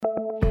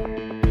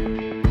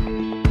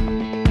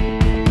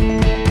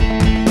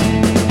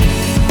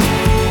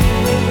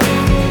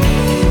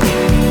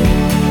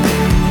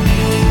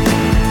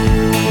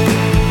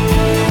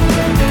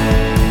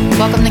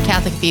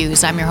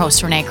Views. I'm your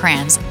host, Renee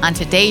Kranz. On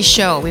today's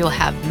show, we will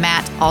have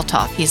Matt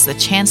Althoff. He's the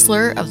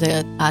Chancellor of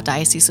the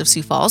Diocese of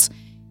Sioux Falls.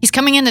 He's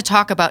coming in to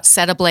talk about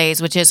Set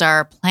Ablaze, which is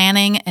our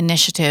planning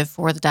initiative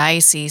for the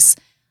diocese.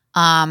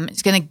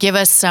 He's going to give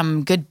us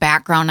some good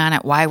background on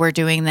it, why we're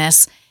doing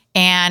this.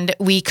 And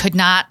we could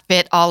not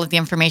fit all of the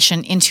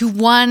information into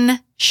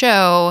one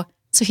show,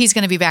 so he's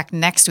going to be back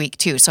next week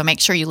too. So make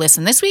sure you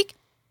listen this week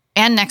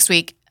and next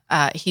week.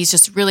 He's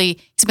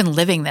been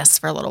living this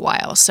for a little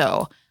while.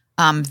 So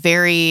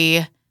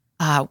very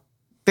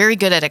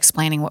good at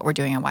explaining what we're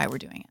doing and why we're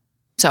doing it.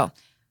 So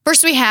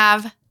first we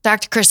have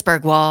Dr. Chris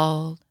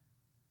Bergwald,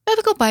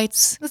 Biblical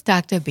Bites with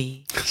Dr.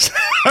 B.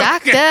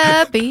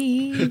 Dr.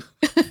 B.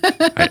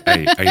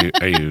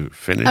 Are you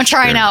finished? I'm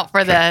trying out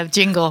for the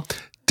jingle.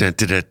 Okay. That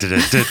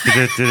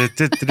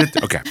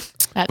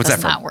What's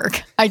does that not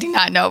work. I do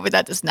not know, but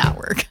that does not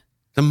work.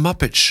 The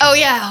Muppet Show. Oh,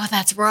 yeah. Oh,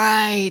 that's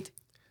right.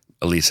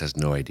 Elise has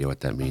no idea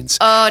what that means.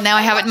 Oh, now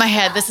I have it in my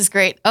head. This is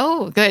great.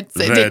 Oh, good.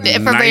 So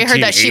everybody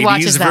heard that, she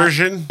watches that.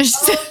 Version?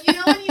 You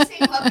know when you say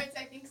Muppets,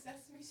 I think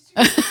Sesame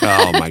Street.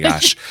 Oh, my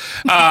gosh.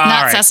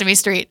 Not right. Sesame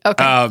Street.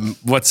 Okay.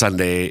 What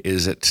Sunday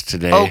is it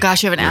today? Oh,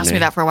 gosh, you haven't asked me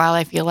that for a while,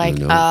 I feel like.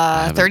 No,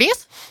 I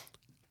 30th?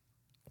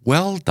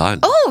 Well done.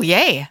 Oh,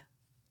 yay.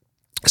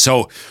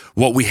 So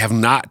what we have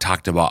not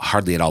talked about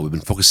hardly at all, we've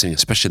been focusing,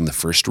 especially in the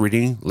first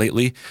reading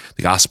lately,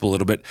 the gospel a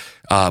little bit,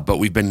 but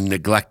we've been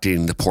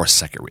neglecting the poor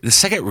second reading. The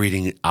second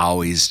reading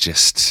always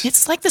just...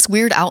 It's like this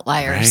weird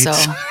outlier, right? So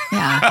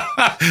yeah.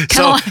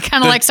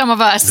 Kind of like some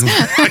of us.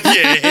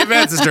 Yeah,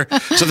 amen, sister.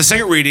 So the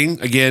second reading,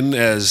 again,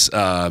 as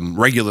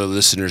regular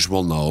listeners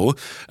will know,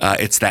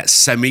 it's that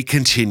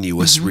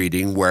semi-continuous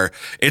reading where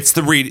it's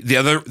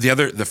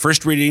the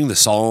first reading, the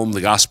psalm,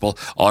 the gospel,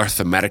 all are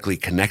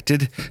thematically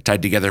connected,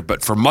 tied together,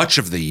 but for much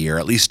of the year,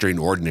 at least during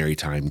ordinary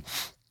time,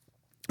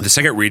 the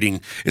second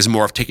reading is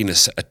more of taking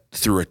us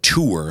through a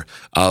tour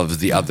of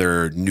the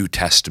other New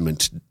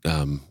Testament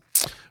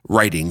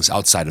writings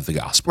outside of the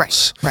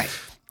Gospels. Right.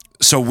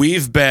 So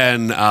we've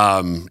been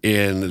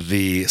in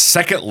the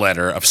second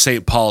letter of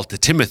St. Paul to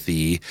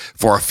Timothy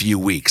for a few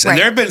weeks. And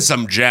there have been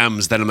some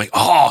gems that I'm like,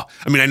 I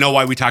know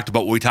why we talked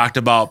about what we talked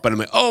about, but I'm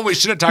like, we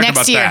should have talked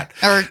about that.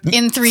 Or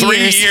in 3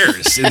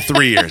 years. In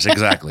 3 years,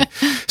 exactly.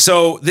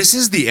 So this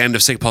is the end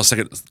of St. Paul's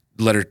second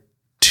letter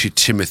to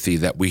Timothy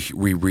that we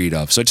read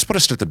of. So I just want to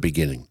start at the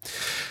beginning.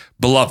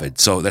 Beloved,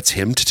 so that's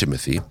him to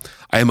Timothy,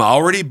 I am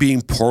already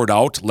being poured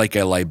out like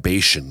a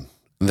libation,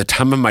 and the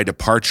time of my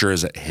departure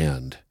is at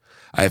hand.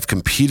 I have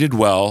competed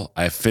well,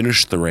 I have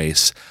finished the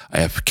race, I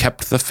have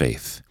kept the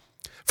faith.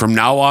 From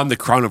now on, the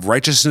crown of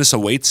righteousness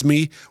awaits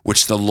me,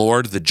 which the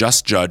Lord, the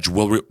just judge,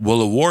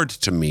 will award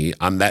to me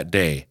on that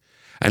day.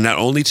 And not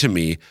only to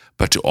me,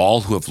 but to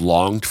all who have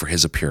longed for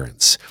his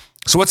appearance.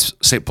 So what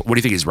do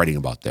you think he's writing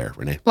about there,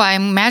 Renee? Well, I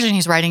imagine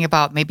he's writing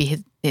about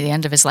maybe the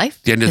end of his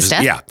life, the end of his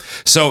death? Yeah.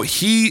 So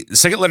the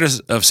second letter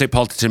of St.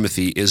 Paul to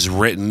Timothy is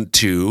written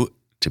to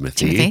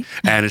Timothy,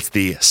 and it's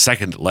the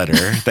second letter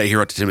that he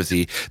wrote to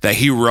Timothy that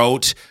he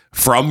wrote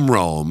from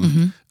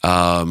Rome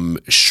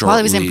shortly. While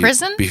he was in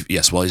prison?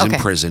 While he's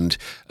imprisoned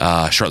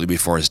shortly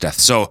before his death.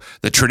 So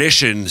the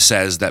tradition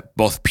says that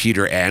both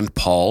Peter and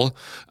Paul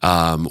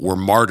were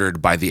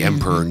martyred by the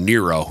Emperor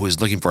Nero, who was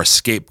looking for a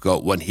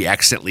scapegoat when he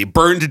accidentally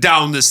burned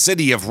down the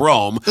city of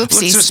Rome.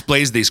 Oopsies. Let's just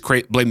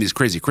blame these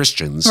crazy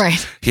Christians.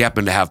 Right. He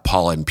happened to have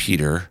Paul and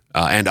Peter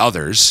and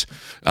others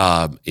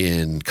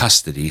in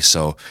custody,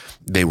 so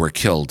they were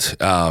killed.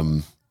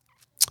 But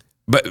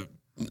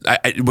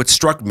what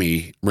struck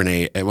me,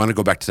 Renee, I want to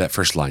go back to that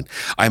first line.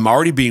 I'm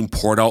already being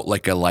poured out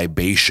like a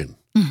libation.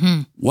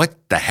 What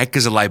the heck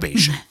is a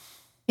libation?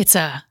 It's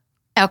a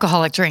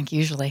alcoholic drink,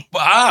 usually.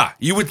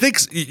 You would think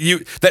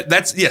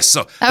that's yes.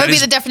 So that would be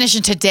the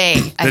definition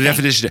today.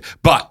 Definition,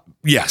 but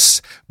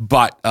yes,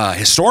 but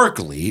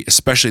historically,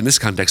 especially in this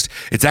context,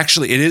 it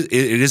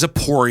is a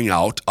pouring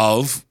out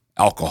of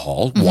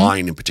alcohol,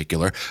 wine in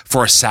particular,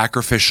 for a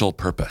sacrificial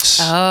purpose.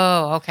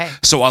 Oh, okay.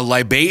 So a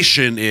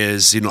libation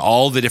is,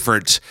 all the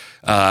different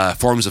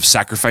forms of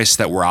sacrifice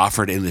that were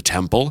offered in the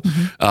temple.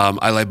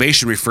 A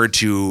libation referred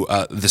to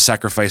the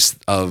sacrifice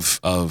of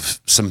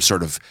some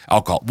sort of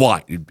alcohol,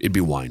 wine. It'd be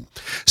wine.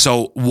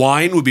 So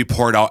wine would be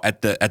poured out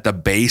at the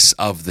base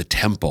of the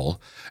temple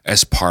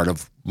as part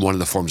of one of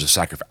the forms of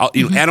sacrifice.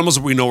 Animals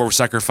we know were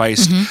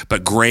sacrificed,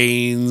 but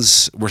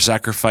grains were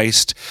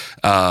sacrificed,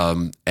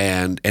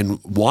 and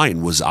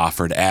wine was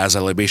offered as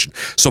a libation.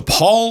 So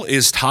Paul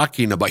is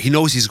talking about, he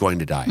knows he's going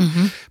to die,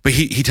 but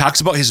he talks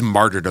about his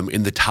martyrdom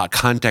in the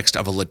context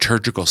of a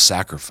liturgical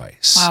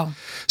sacrifice. Wow.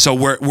 So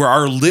where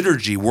our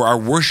liturgy, where our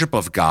worship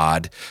of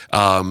God,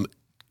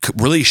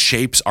 really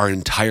shapes our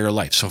entire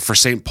life. So for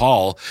St.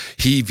 Paul,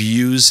 he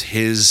views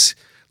his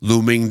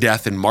looming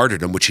death and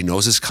martyrdom, which he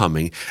knows is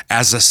coming,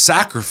 as a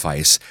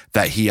sacrifice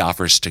that he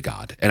offers to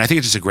God. And I think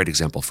it's just a great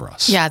example for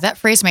us. Yeah, that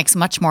phrase makes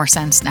much more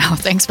sense now.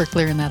 Thanks for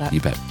clearing that up. You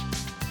bet.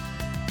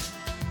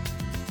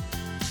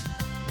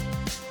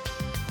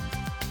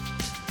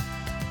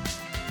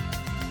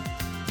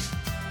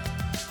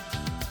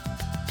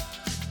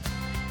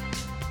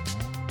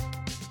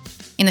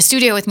 In the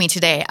studio with me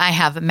today, I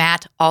have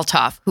Matt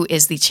Althoff, who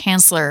is the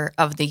Chancellor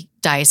of the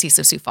Diocese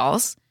of Sioux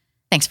Falls.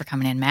 Thanks for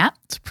coming in, Matt.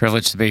 It's a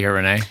privilege to be here,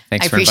 Renee.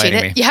 Thanks for appreciate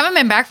inviting it. me. You haven't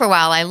been back for a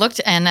while. I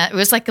looked, and it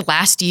was like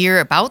last year,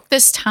 about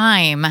this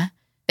time,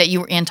 that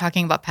you were in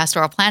talking about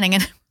pastoral planning.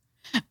 And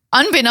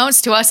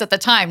unbeknownst to us at the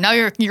time, now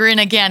you're in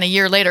again a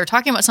year later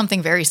talking about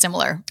something very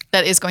similar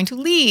that is going to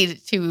lead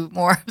to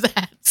more of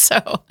that.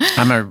 So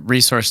I'm a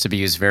resource to be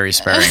used very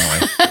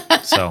sparingly.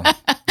 So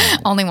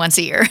only once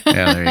a year.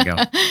 yeah, there you go.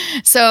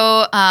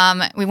 So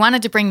we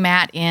wanted to bring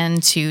Matt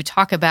in to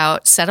talk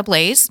about Set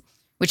Ablaze,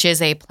 which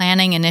is a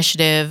planning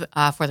initiative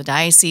for the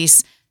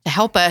diocese to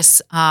help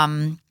us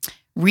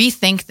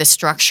rethink the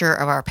structure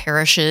of our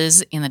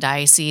parishes in the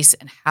diocese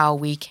and how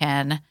we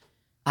can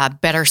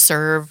better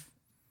serve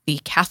the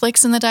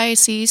Catholics in the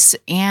diocese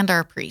and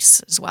our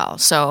priests as well.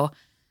 So,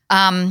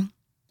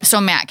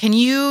 Matt, can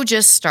you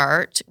just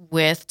start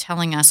with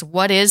telling us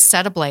what is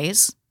Set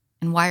Ablaze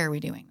and why are we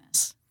doing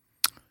this?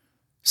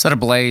 Set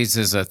Ablaze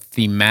is a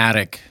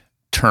thematic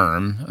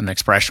term, an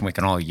expression we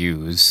can all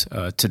use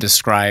to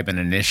describe an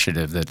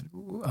initiative that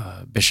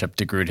Bishop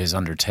DeGroot has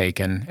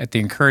undertaken at the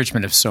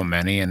encouragement of so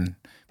many, and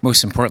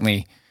most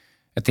importantly,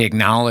 at the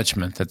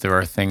acknowledgement that there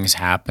are things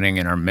happening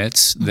in our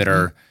midst that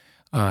are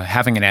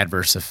having an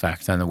adverse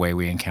effect on the way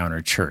we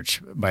encounter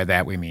church. By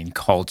that we mean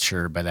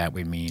culture. By that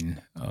we mean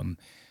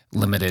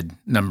limited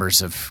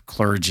numbers of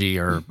clergy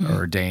or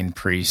ordained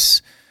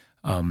priests.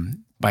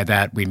 By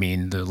that we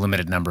mean the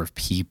limited number of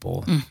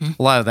people.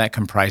 A lot of that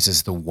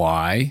comprises the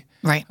why.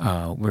 Right.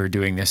 We're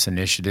doing this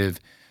initiative.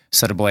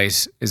 Set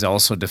Ablaze is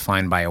also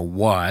defined by a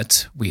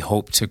what. We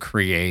hope to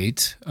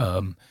create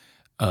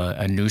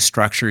a new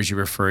structure, as you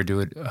referred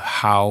to it,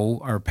 how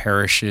our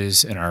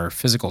parishes and our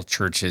physical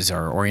churches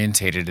are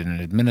orientated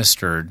and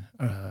administered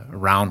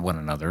around one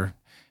another.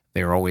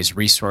 They are always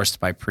resourced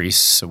by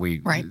priests, so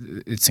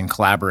it's in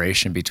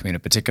collaboration between a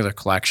particular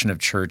collection of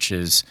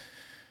churches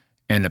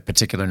and a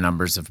particular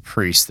numbers of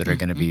priests that are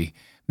going to be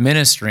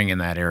ministering in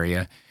that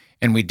area.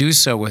 And we do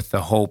so with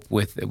the hope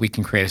that we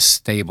can create a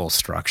stable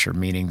structure,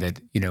 meaning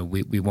that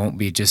we won't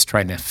be just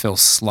trying to fill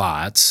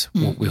slots.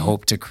 We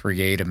hope to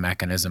create a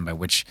mechanism by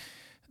which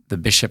the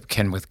bishop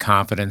can, with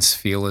confidence,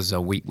 feel as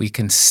though we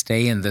can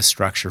stay in this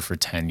structure for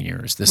 10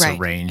 years, this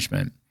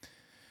arrangement.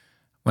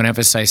 When I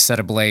emphasize Set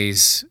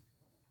Ablaze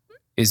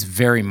is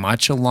very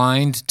much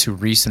aligned to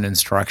recent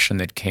instruction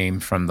that came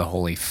from the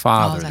Holy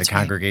Father, the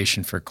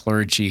Congregation for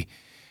Clergy.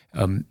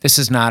 This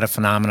is not a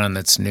phenomenon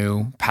that's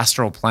new.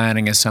 Pastoral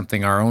planning is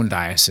something our own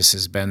diocese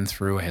has been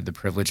through. I had the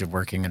privilege of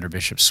working under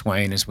Bishop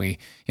Swain as we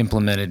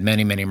implemented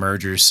many, many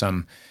mergers.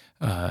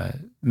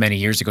 Many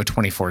years ago,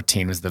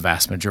 2014 was the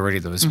vast majority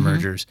of those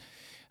mergers.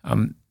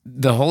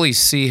 The Holy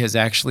See has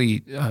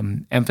actually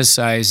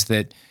emphasized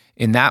that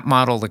in that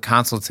model, the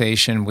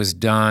consultation was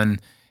done,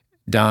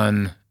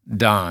 and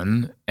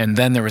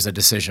then there was a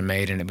decision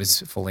made and it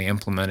was fully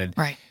implemented.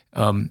 Right.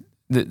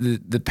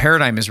 The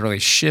paradigm has really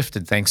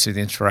shifted thanks to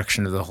the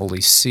introduction of the Holy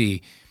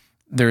See.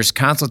 There's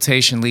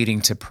consultation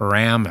leading to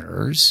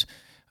parameters,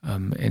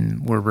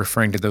 and we're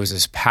referring to those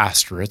as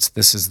pastorates.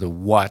 This is the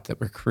what that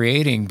we're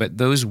creating, but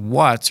those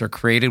whats are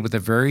created with a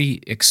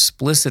very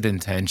explicit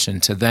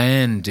intention to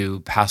then do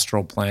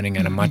pastoral planning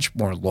at a much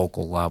more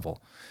local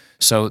level.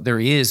 So there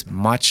is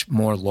much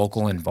more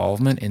local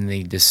involvement in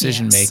the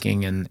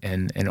decision-making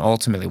and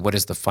ultimately what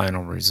is the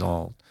final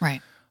result.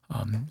 Right.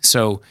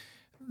 So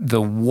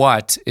the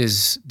what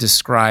is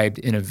described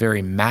in a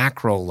very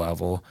macro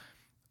level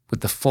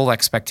with the full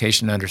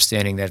expectation and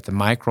understanding that at the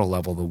micro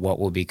level, the what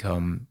will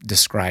become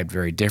described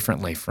very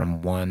differently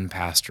from one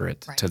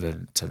pastorate to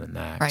the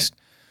next. Right.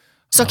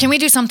 So can we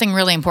do something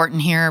really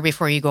important here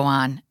before you go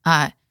on?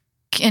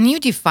 Can you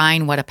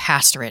define what a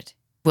pastorate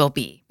will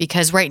be?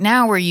 Because right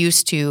now we're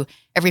used to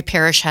every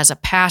parish has a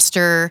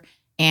pastor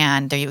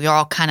and you're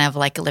all kind of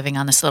like living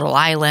on this little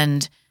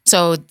island.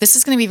 So this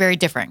is going to be very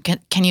different.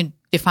 Can you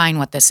define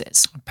what this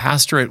is? A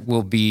pastorate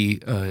will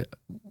be a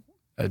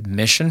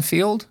mission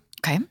field.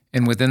 Okay.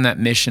 And within that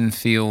mission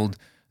field,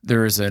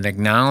 there is an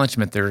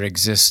acknowledgement there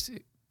exists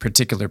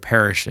particular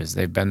parishes.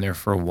 They've been there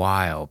for a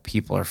while.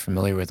 People are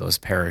familiar with those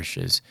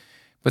parishes.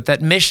 But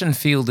that mission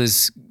field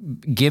is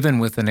given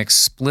with an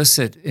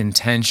explicit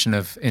intention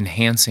of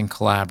enhancing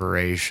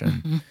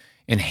collaboration,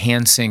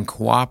 enhancing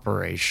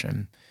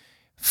cooperation,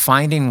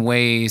 finding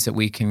ways that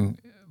we can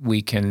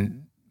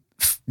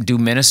do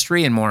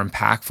ministry in more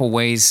impactful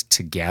ways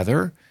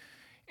together,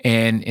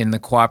 and in the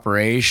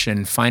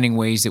cooperation, finding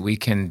ways that we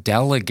can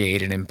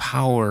delegate and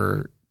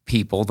empower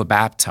people, the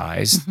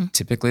baptized,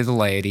 typically the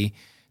laity,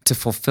 to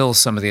fulfill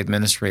some of the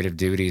administrative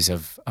duties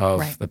of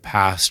the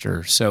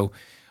pastor. So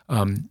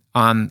on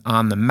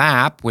the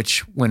map,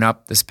 which went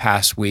up this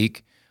past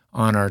week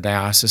on our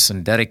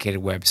diocesan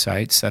dedicated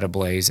website,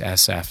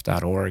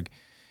 setablazesf.org,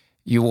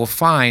 you will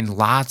find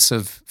lots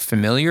of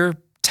familiar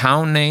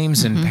town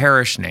names and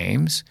parish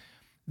names,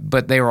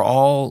 but they are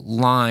all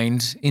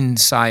lined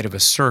inside of a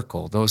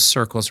circle. Those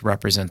circles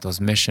represent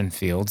those mission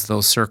fields.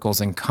 Those circles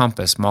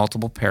encompass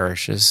multiple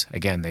parishes.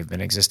 Again, they've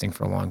been existing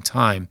for a long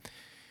time.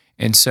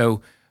 And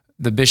so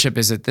the bishop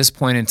is at this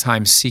point in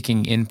time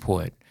seeking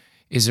input.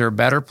 Is there a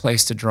better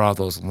place to draw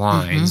those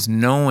lines,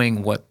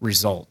 knowing what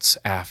results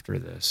after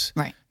this?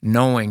 Right.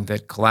 Knowing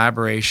that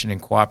collaboration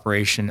and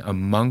cooperation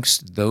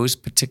amongst those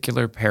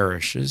particular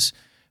parishes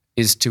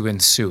is to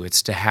ensue.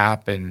 It's to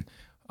happen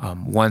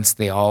once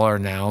they all are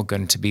now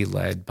going to be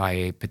led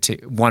by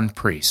one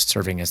priest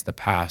serving as the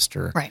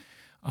pastor. Right.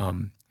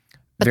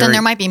 But then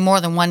there might be more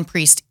than one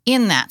priest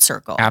in that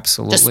circle.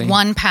 Absolutely. Just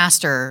one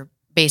pastor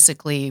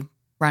basically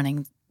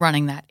running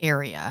that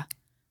area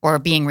or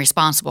being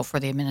responsible for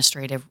the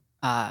administrative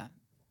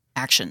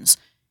actions,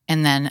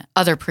 and then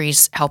other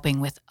priests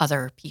helping with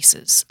other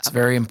pieces. It's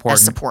very important.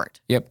 As support.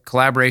 Yep.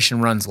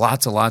 Collaboration runs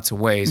lots of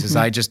ways. As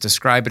I just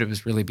described it, it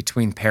was really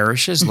between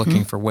parishes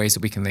looking for ways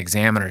that we can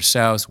examine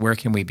ourselves. Where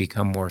can we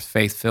become more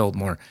faith-filled,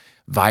 more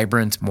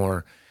vibrant,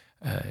 more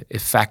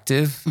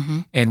effective?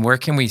 And where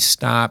can we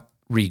stop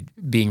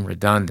being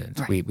redundant?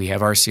 Right. We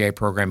have RCI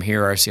program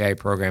here, RCI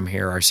program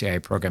here,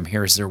 RCI program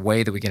here. Is there a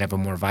way that we can have a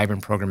more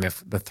vibrant program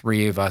if the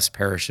three of us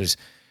parishes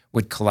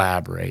would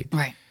collaborate?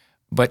 Right.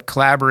 But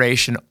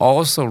collaboration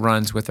also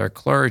runs with our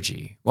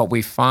clergy. What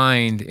we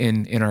find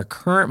in our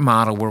current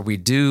model, where we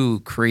do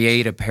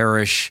create a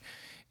parish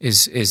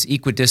as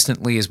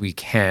equidistantly as we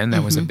can,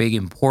 that was a big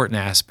important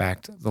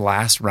aspect. The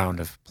last round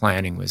of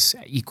planning was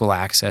equal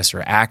access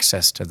or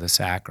access to the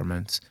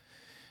sacraments.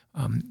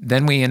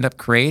 Then we end up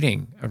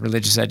creating a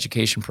religious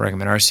education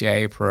program, an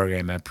RCIA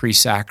program, a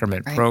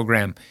pre-sacrament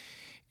program.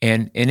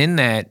 And in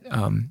that,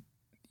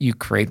 you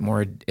create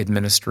more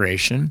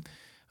administration.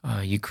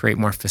 You create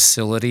more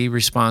facility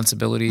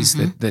responsibilities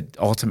that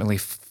ultimately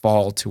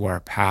fall to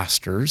our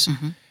pastors.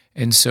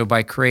 And so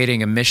by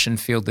creating a mission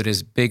field that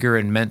is bigger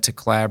and meant to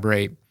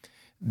collaborate,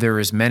 there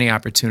is many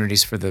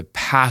opportunities for the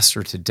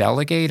pastor to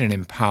delegate and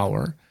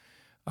empower,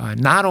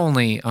 not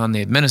only on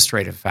the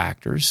administrative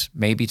factors,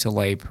 maybe to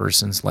lay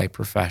persons, lay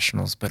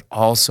professionals, but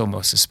also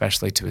most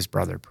especially to his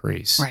brother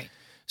priests. Right.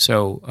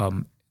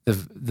 So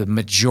the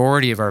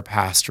majority of our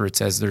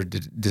pastorates, as they're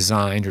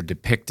designed or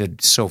depicted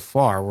so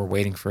far, we're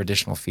waiting for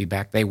additional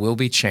feedback. They will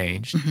be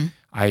changed,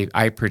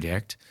 I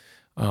predict,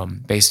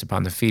 based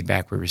upon the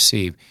feedback we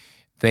receive.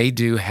 They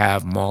do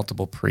have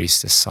multiple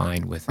priests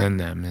assigned within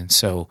them. And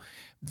so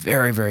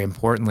very, very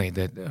importantly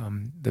that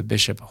the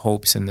bishop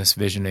hopes in this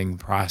visioning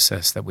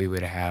process that we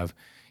would have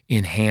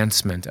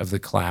enhancement of the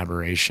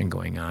collaboration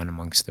going on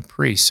amongst the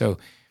priests. So,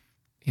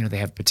 they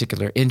have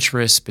particular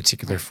interests,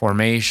 particular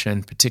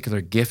formation,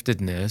 particular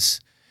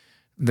giftedness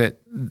that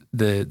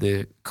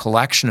the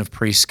collection of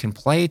priests can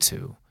play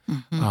to.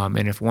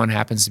 And if one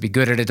happens to be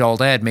good at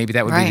adult ed, maybe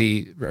that would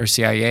be the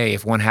RCIA.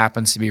 If one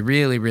happens to be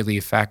really, really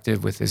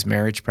effective with his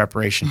marriage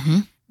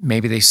preparation,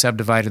 maybe they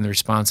subdivide in the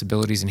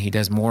responsibilities and he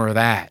does more of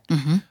that.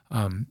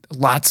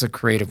 Lots of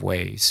creative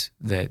ways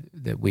that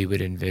we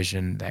would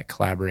envision that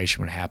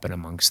collaboration would happen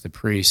amongst the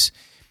priests,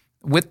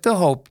 with the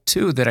hope,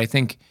 too, that I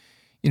think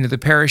the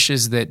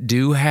parishes that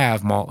do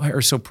have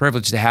are so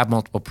privileged to have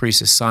multiple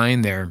priests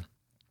assigned there,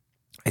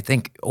 I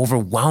think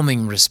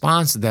overwhelming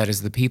response to that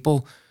is the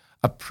people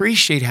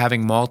appreciate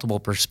having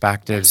multiple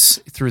perspectives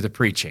through the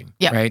preaching,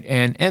 right?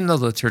 And the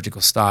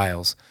liturgical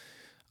styles.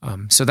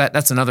 So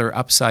that's another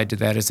upside to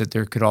that, is that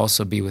there could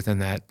also be within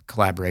that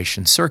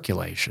collaboration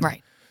circulation.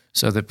 Right.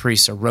 So the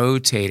priests are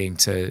rotating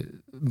to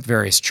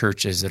various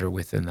churches that are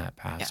within that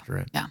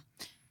pastorate. Yeah.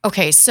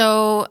 Okay,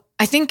 so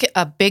I think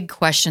a big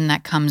question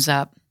that comes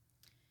up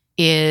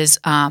is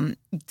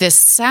this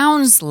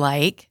sounds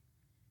like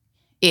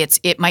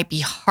it might be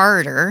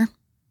harder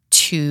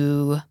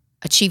to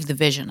achieve the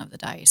vision of the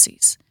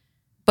diocese,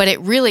 but it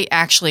really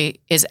actually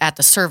is at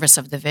the service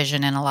of the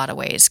vision in a lot of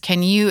ways.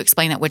 Can you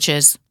explain that, which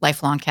is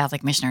lifelong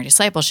Catholic missionary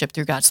discipleship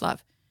through God's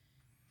love?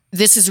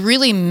 This is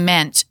really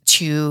meant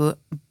to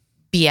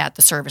be at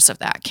the service of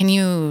that. Can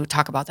you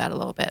talk about that a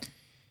little bit?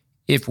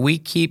 If we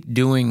keep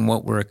doing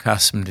what we're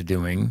accustomed to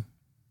doing,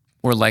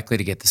 we're likely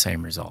to get the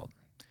same result.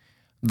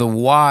 The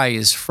why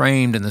is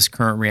framed in this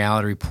current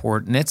reality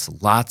report, and it's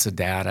lots of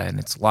data and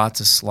it's lots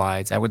of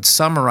slides. I would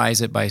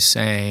summarize it by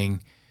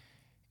saying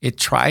it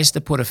tries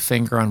to put a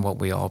finger on what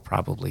we all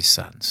probably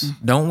sense.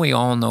 Don't we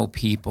all know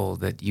people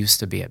that used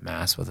to be at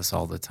Mass with us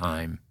all the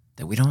time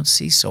that we don't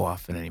see so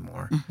often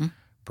anymore?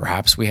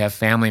 Perhaps we have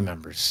family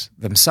members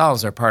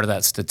themselves are part of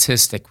that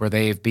statistic where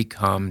they've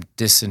become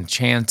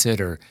disenchanted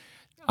or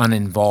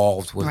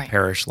uninvolved with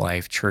parish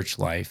life, church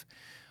life.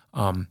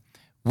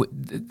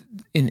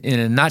 In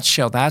a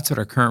nutshell, that's what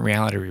our current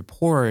reality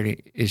report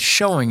is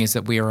showing, is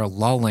that we are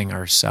lulling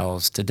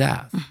ourselves to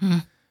death.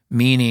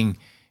 Meaning,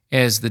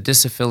 as the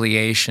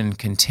disaffiliation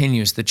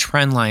continues, the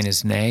trend line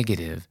is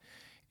negative.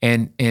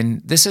 And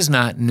this is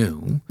not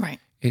new. Right.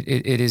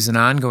 It is an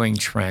ongoing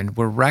trend.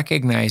 We're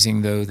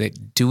recognizing, though,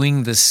 that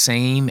doing the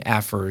same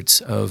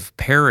efforts of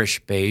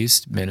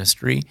parish-based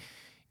ministry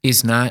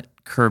is not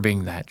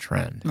curbing that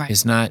trend,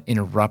 is not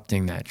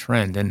interrupting that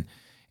trend.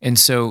 And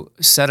so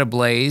Set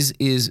Ablaze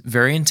is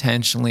very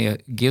intentionally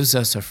gives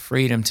us a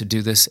freedom to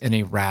do this in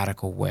a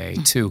radical way,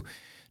 to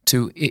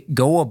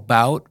go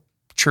about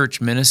church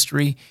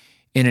ministry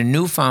in a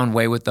newfound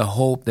way with the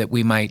hope that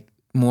we might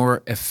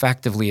more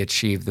effectively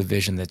achieve the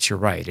vision that you're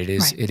right. It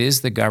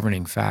is the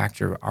governing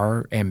factor.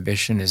 Our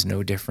ambition is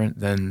no different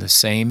than the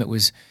same. It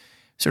was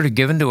sort of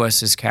given to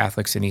us as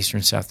Catholics in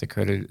Eastern South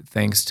Dakota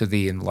thanks to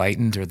the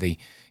enlightened or the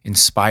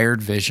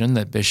inspired vision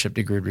that Bishop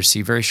DeGrood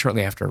received very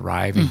shortly after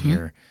arriving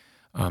here.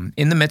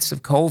 In the midst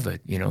of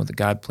COVID, that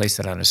God placed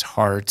it on his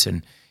heart,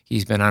 and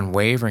he's been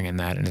unwavering in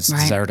that, and his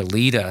desire to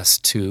lead us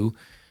to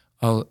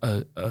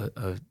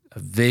a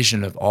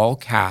vision of all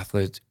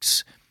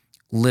Catholics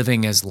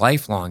living as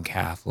lifelong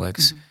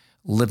Catholics,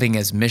 living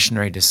as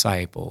missionary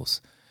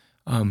disciples.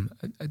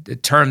 A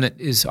term that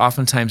is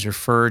oftentimes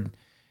referred,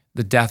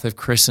 the death of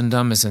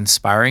Christendom, is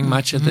inspiring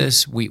much of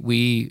this.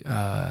 You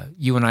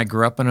and I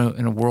grew up in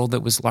a world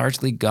that was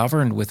largely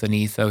governed with an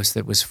ethos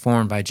that was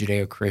formed by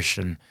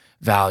Judeo-Christian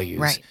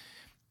values,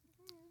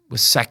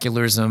 with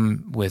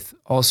secularism, with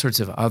all sorts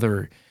of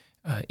other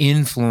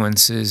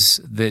influences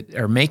that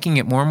are making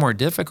it more and more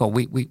difficult.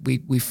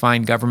 We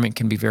find government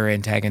can be very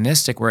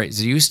antagonistic,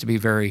 whereas it used to be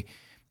very,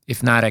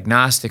 if not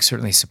agnostic,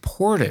 certainly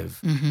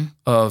supportive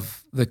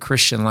of the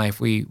Christian life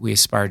we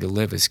aspire to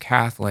live as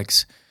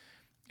Catholics.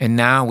 And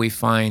now we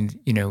find,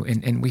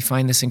 and we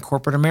find this in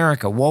corporate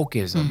America,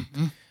 wokeism.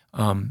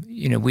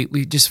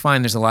 We just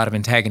find there's a lot of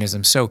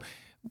antagonism. So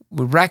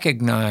we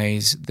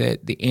recognize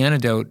that the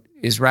antidote,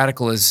 as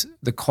radical as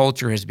the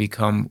culture has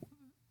become,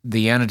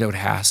 the antidote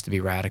has to be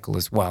radical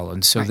as well.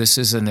 And so this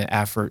is an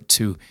effort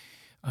to,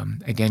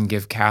 again,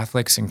 give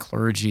Catholics and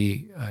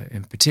clergy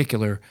in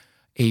particular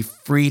a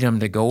freedom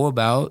to go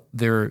about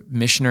their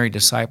missionary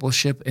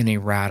discipleship in a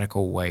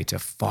radical way, to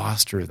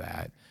foster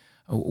that,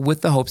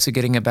 with the hopes of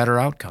getting a better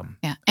outcome,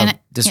 and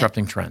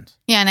disrupting trends.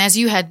 Yeah, and as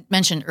you had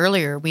mentioned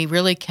earlier, we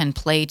really can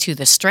play to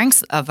the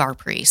strengths of our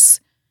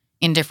priests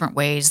in different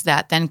ways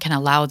that then can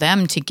allow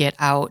them to get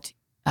out,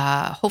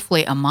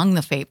 hopefully among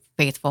the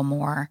faithful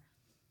more,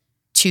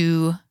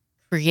 to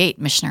create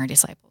missionary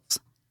disciples,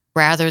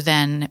 rather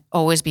than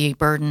always be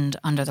burdened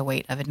under the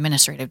weight of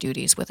administrative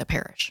duties with a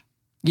parish.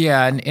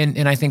 Yeah,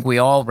 and I think we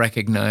all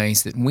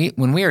recognize that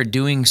when we are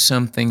doing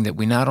something that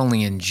we not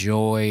only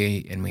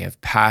enjoy and we have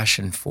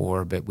passion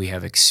for, but we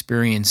have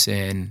experience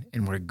in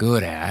and we're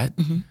good at,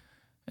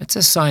 it's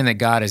a sign that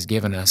God has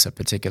given us a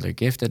particular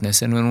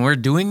giftedness. And when we're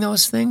doing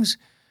those things,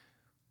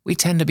 we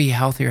tend to be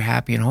healthier,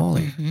 happy, and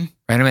holy.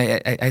 Right?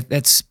 I mean,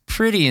 that's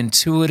pretty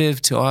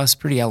intuitive to us,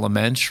 pretty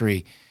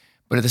elementary.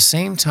 But at the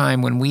same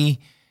time, when we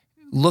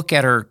look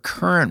at our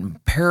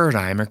current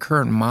paradigm, our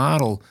current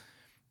model,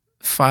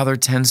 Father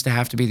tends to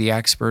have to be the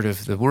expert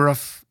of the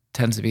roof,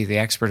 tends to be the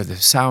expert of the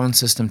sound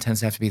system, tends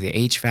to have to be the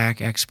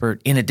HVAC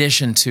expert, in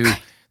addition to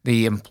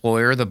the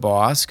employer, the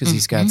boss, because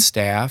he's got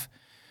staff.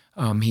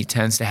 He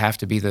tends to have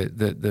to be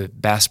the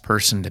best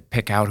person to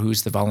pick out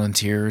who's the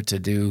volunteer to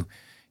do,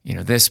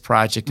 this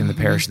project in the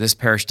parish, this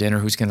parish dinner,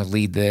 who's going to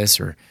lead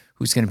this, or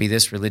who's going to be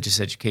this religious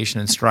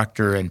education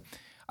instructor. And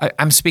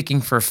I'm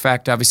speaking for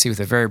effect, obviously, with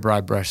a very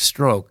broad brush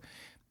stroke.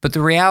 But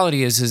the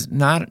reality is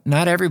not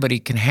everybody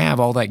can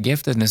have all that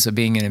giftedness of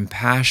being an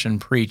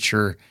impassioned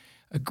preacher,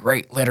 a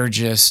great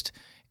liturgist,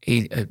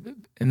 an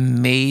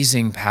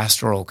amazing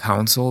pastoral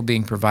counsel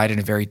being provided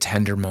in very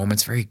tender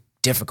moments, very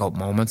difficult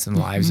moments in the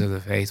lives of the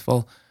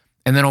faithful.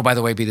 And then, by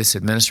the way, be this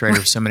administrator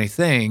of so many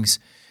things.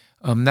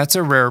 That's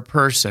a rare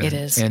person. It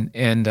is. And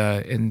in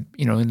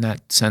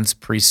that sense,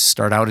 priests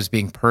start out as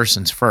being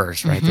persons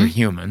first, right? They're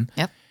human.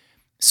 Yep.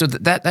 So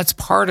that's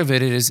part of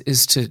it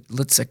is to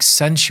let's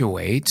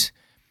accentuate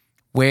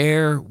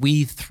where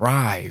we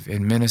thrive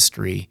in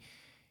ministry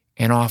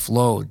and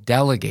offload,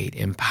 delegate,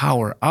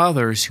 empower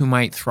others who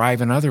might thrive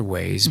in other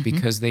ways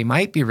because they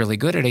might be really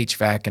good at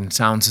HVAC and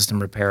sound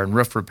system repair and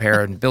roof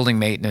repair and building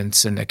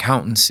maintenance and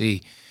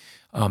accountancy.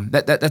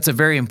 That's a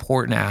very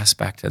important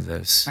aspect of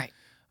this, right?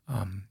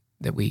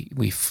 That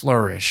we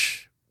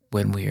flourish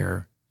when we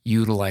are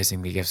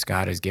utilizing the gifts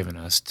God has given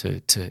us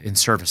to in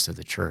service to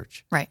the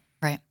church. Right.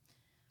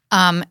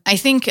 I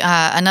think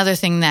another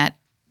thing that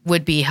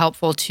would be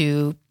helpful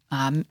to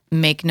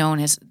make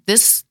known is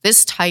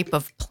this type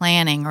of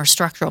planning or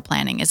structural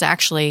planning is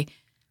actually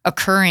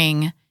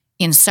occurring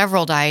in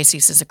several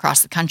dioceses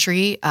across the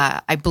country.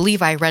 I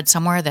believe I read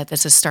somewhere that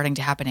this is starting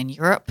to happen in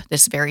Europe,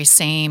 this very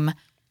same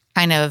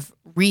kind of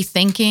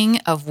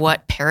rethinking of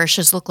what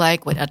parishes look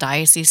like, what a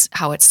diocese,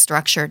 how it's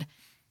structured.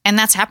 And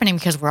that's happening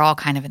because we're all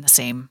kind of in the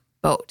same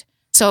boat.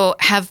 So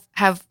have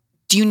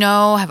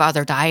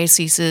other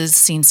dioceses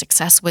seen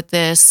success with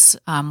this?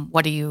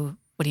 What do you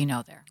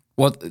know there?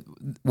 Well,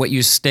 what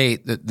you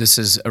state, that this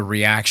is a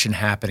reaction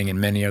happening in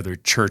many other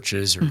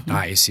churches or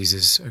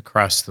dioceses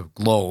across the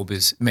globe,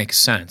 makes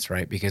sense,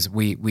 right? Because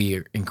we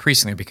are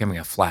increasingly becoming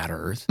a flat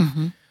earth.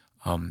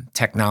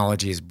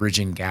 Technology is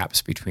bridging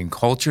gaps between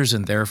cultures,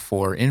 and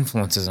therefore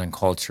influences on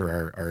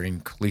culture are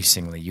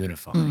increasingly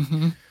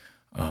unifying.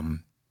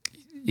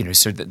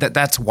 So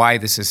that's why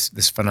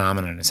this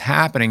phenomenon is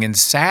happening. And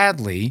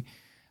sadly,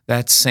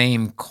 that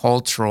same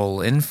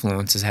cultural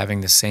influence is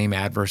having the same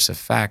adverse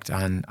effect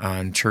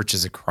on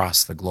churches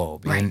across the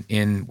globe, right,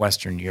 in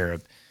Western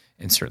Europe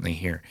and certainly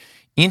here.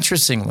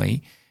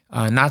 Interestingly,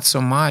 not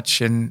so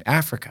much in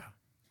Africa.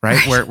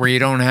 right? Where you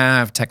don't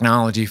have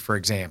technology, for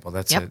example.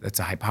 That's Yep. that's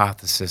a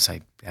hypothesis.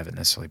 I haven't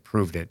necessarily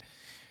proved it.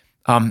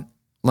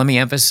 Let me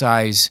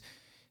emphasize.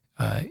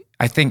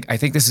 I think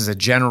this is a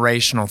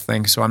generational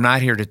thing. So I'm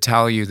not here to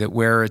tell you that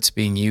where it's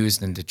being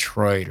used in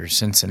Detroit or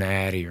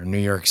Cincinnati or New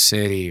York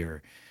City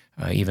or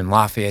even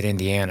Lafayette,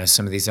 Indiana,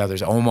 some of these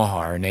others, Omaha,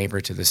 our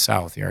neighbor to the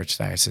south, the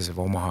Archdiocese of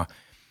Omaha.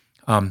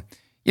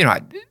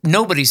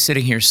 Nobody's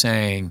sitting here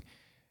saying,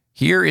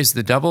 here is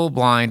the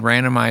double-blind,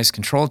 randomized,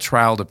 controlled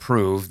trial to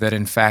prove that,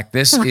 in fact,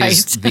 this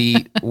is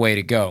the way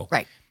to go.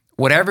 Right.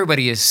 What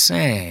everybody is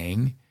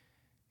saying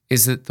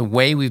is that the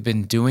way we've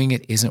been doing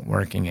it isn't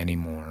working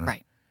anymore.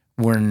 Right.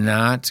 We're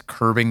not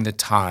curbing the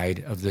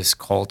tide of this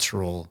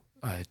cultural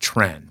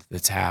trend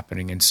that's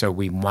happening, and so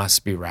we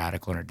must be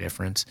radical in our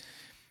difference.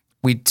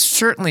 We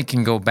certainly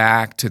can go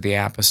back to the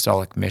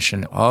apostolic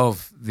mission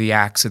of the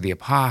Acts of the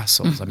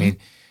Apostles. Mm-hmm.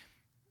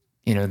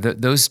 I mean,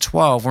 those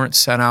 12 weren't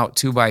sent out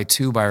 2 by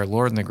 2 by our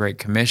Lord in the Great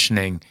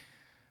Commissioning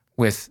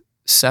with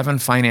 7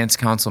 finance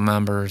council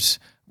members,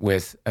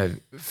 with a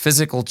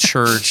physical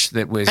church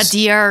that was A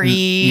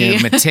DRE.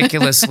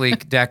 meticulously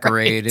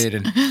decorated.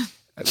 And,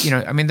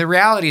 the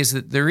reality is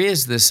that there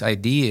is this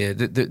idea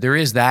that there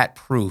is that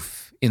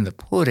proof in the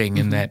pudding,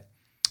 and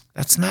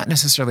that's not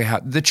necessarily how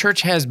the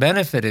church has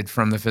benefited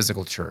from the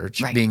physical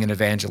church being an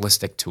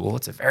evangelistic tool.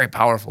 It's a very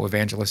powerful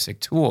evangelistic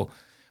tool,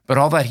 but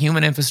all that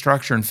human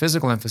infrastructure and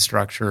physical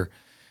infrastructure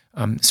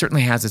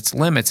certainly has its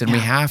limits, and we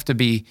have to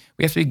be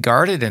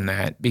guarded in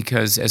that,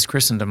 because as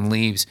Christendom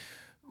leaves,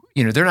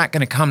 they're not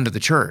going to come to the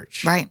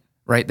church, Right.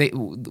 right?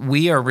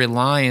 We are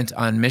reliant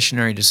on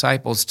missionary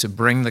disciples to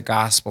bring the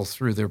gospel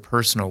through their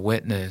personal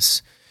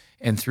witness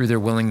and through their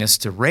willingness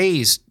to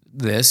raise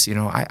this.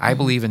 I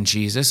believe in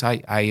Jesus.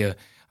 I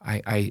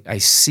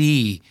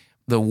see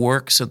the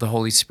works of the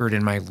Holy Spirit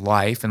in my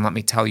life, and let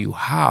me tell you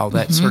how.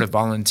 That sort of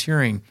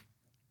volunteering,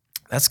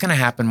 that's going to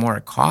happen more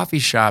at coffee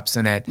shops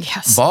and at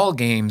ball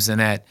games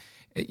and at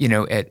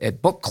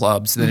book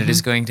clubs than it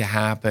is going to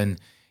happen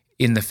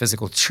in the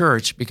physical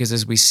church, because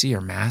as we see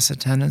our mass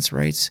attendance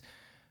rates,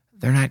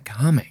 they're not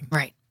coming.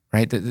 Right.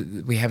 Right?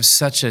 We have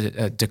such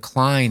a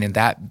decline, and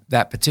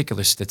that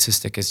particular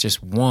statistic is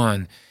just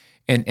one.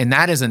 And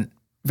that isn't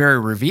very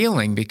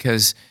revealing,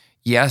 because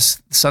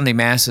yes, Sunday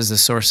Mass is the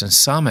source and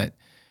summit,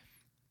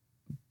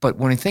 but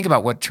when we think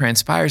about what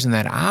transpires in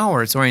that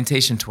hour, it's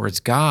orientation towards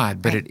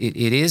God, but it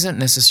isn't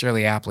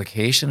necessarily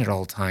application at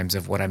all times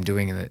of what I'm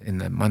doing in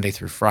the Monday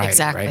through Friday,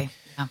 Exactly. right?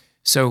 Yeah.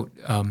 So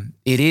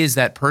it is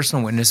that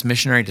personal witness.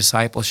 Missionary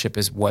discipleship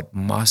is what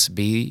must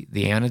be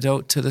the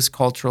antidote to this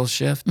cultural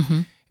shift.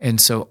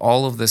 And so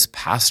all of this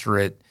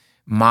pastorate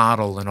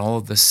model and all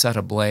of this set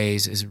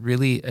ablaze is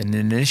really an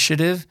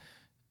initiative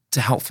to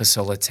help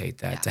facilitate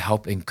that, to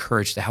help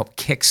encourage, to help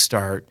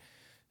kickstart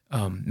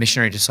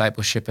missionary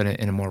discipleship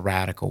in a more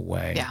radical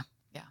way. Yeah.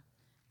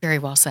 Very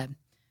well said.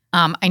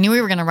 I knew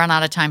we were going to run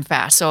out of time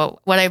fast. So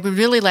what I would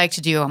really like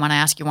to do, I want to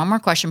ask you one more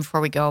question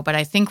before we go, but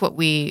I think what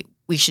we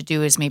should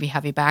do is maybe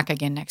have you back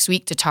again next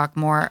week to talk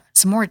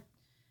some more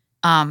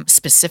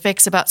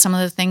specifics about some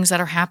of the things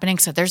that are happening.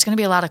 So there's going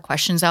to be a lot of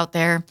questions out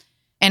there.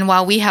 And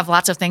while we have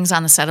lots of things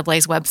on the Set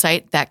Ablaze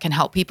website that can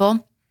help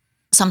people,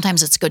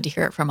 sometimes it's good to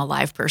hear it from a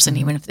live person,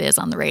 even if it is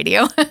on the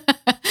radio.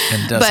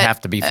 And does have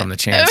to be from the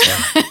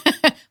chancellor.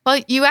 Well,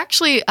 you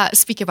actually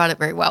speak about it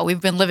very well. We've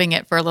been living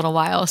it for a little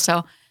while.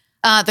 So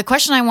the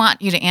question I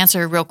want you to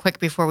answer real quick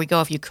before we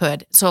go, if you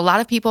could. So a lot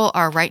of people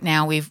are right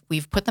now,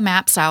 we've put the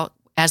maps out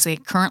as they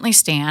currently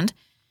stand,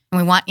 and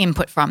we want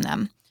input from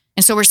them.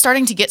 And so we're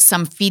starting to get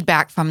some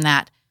feedback from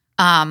that.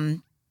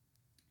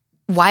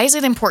 Why is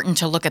it important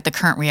to look at the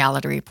current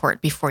reality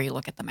report before you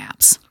look at the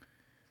maps?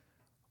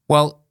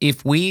 Well,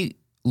 if we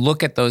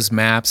look at those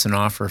maps and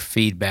offer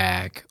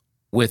feedback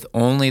with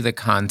only the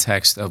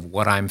context of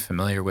what I'm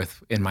familiar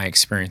with in my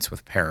experience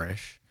with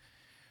parish,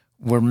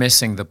 we're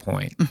missing the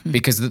point,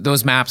 because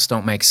those maps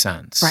don't make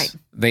sense. Right.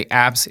 They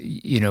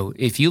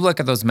if you look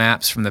at those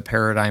maps from the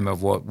paradigm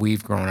of what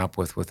we've grown up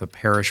with a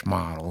parish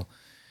model,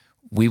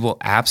 we will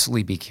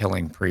absolutely be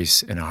killing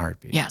priests in a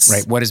heartbeat. Yes.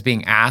 Right. What is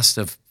being asked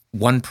of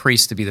one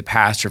priest to be the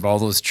pastor of all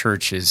those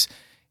churches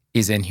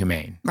is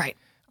inhumane. Right.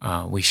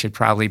 We should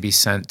probably be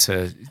sent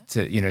to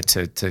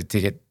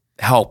get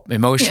help,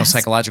 emotional,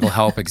 psychological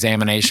help,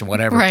 examination,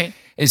 whatever. Right.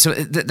 And so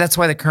that's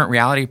why the current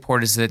reality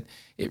report is that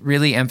it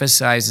really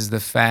emphasizes the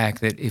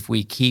fact that if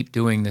we keep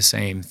doing the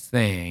same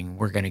thing,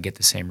 we're going to get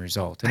the same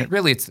result. And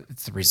it's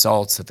the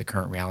results that the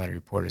current reality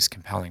report is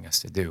compelling us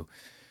to do.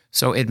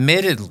 So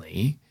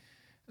admittedly,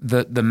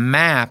 the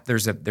map,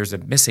 there's a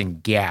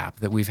missing gap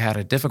that we've had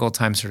a difficult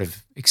time sort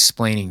of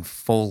explaining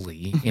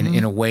fully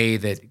in a way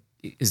that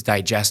is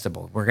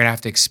digestible. We're going to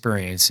have to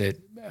experience it.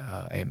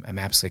 I'm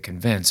absolutely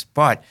convinced.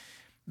 But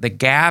the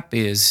gap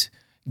is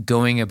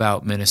going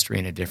about ministry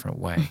in a different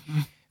way,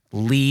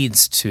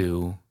 leads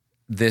to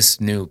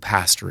this new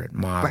pastorate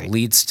model,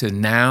 leads to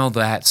now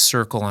that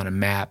circle on a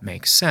map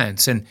makes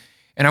sense. And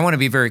I want to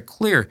be very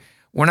clear.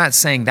 We're not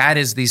saying that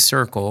is the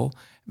circle.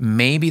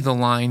 Maybe the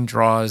line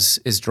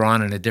is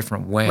drawn in a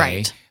different way.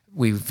 Right.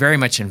 we very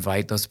much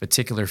invite those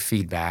particular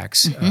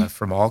feedbacks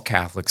from all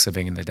Catholics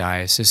living in the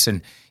diocese.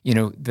 And,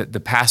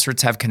 the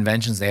pastorates have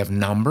conventions, they have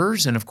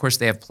numbers, and of course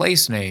they have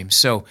place names.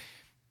 So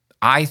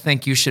I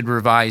think you should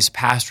revise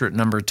pastorate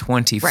number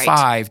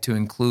 25 to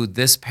include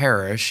this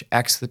parish,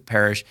 X the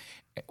parish,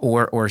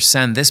 or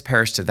send this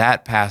parish to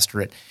that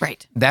pastorate.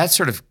 Right. That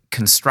sort of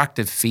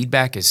constructive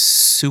feedback is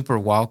super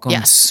welcome,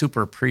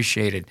 super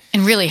appreciated.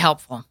 And really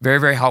helpful. Very,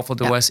 very helpful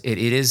to us. It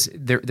is,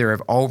 there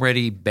have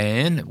already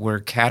been, we're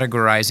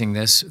categorizing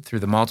this through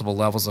the multiple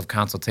levels of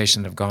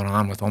consultation that have gone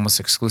on with almost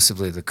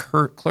exclusively the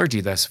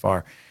clergy thus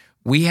far.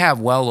 We have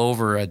well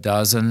over a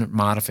dozen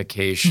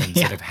modifications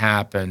that have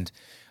happened.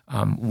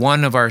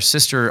 One of our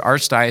sister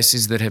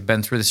archdioceses that have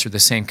been through this through the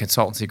same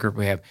consultancy group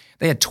we have,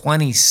 they had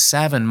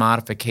 27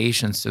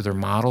 modifications to their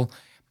model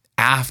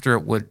after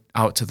it went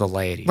out to the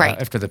laity,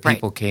 after the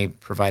people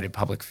provided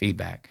public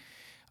feedback.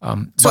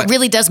 So it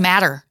really does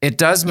matter. It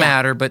does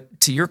matter, but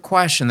to your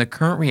question, the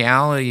current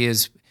reality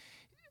is,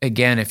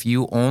 again, if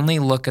you only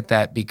look at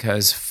that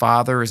because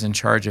Father is in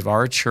charge of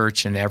our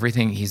church and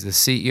everything, he's the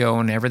CEO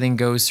and everything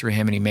goes through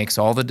him and he makes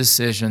all the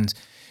decisions,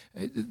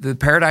 the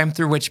paradigm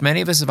through which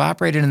many of us have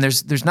operated, and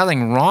there's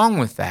nothing wrong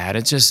with that.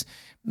 It's just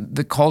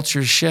the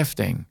culture's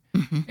shifting,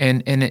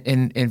 and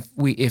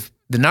if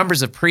the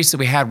numbers of priests that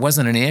we had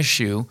wasn't an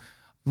issue,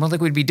 I don't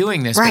think we'd be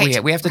doing this. Right.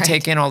 But we have to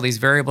take in all these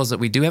variables that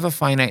we do have a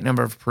finite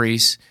number of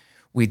priests.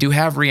 We do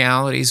have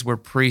realities where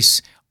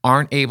priests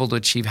aren't able to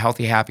achieve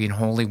healthy, happy, and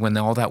holy when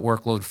all that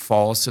workload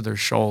falls to their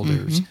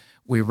shoulders.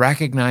 We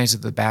recognize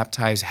that the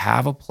baptized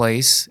have a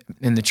place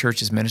in the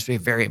church's ministry, a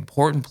very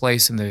important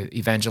place in the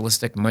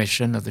evangelistic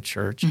mission of the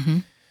church.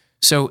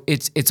 So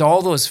it's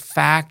all those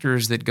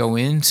factors that go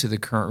into the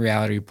current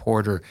reality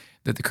report, or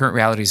that the current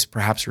reality is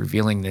perhaps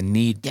revealing the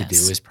need to do,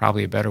 is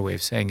probably a better way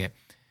of saying it.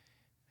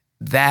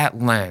 That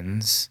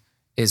lens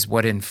is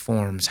what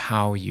informs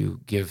how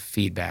you give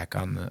feedback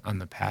on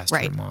the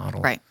pastorate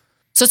model. Right.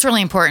 So it's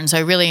really important. So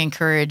I really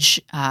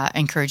encourage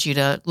you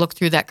to look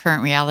through that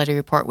current reality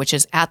report, which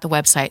is at the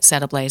website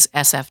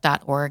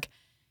setablazesf.org.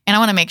 And I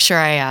want to make sure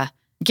I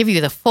give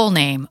you the full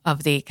name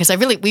of because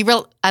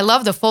I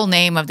love the full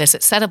name of this.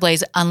 It's Set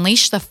Ablaze,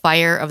 Unleash the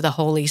Fire of the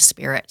Holy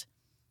Spirit.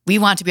 We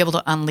want to be able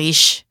to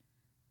unleash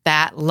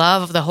that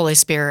love of the Holy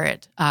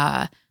Spirit,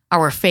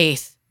 our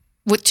faith,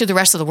 to the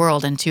rest of the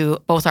world, and to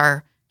both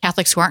our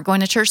Catholics who aren't going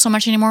to church so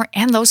much anymore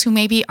and those who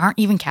maybe aren't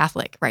even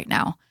Catholic right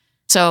now.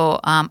 So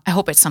I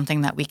hope it's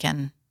something that we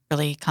can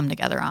really come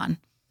together on.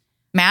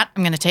 Matt,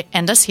 I'm going to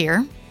end us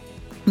here,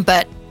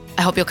 but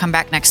I hope you'll come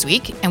back next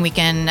week and we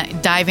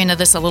can dive into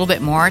this a little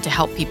bit more to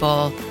help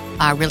people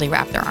really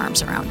wrap their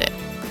arms around it.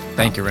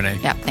 Thank you, Renee.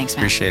 Yeah, thanks,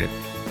 Matt. Appreciate it.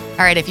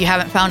 All right, if you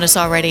haven't found us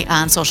already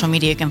on social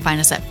media, you can find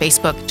us at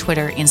Facebook,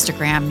 Twitter,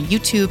 Instagram,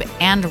 YouTube,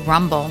 and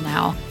Rumble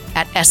now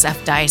at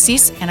SF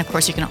Diocese. And of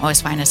course, you can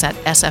always find us at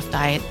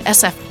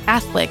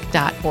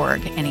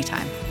sfcatholic.org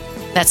anytime.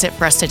 That's it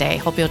for us today.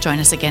 Hope you'll join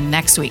us again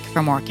next week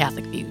for more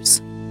Catholic Views.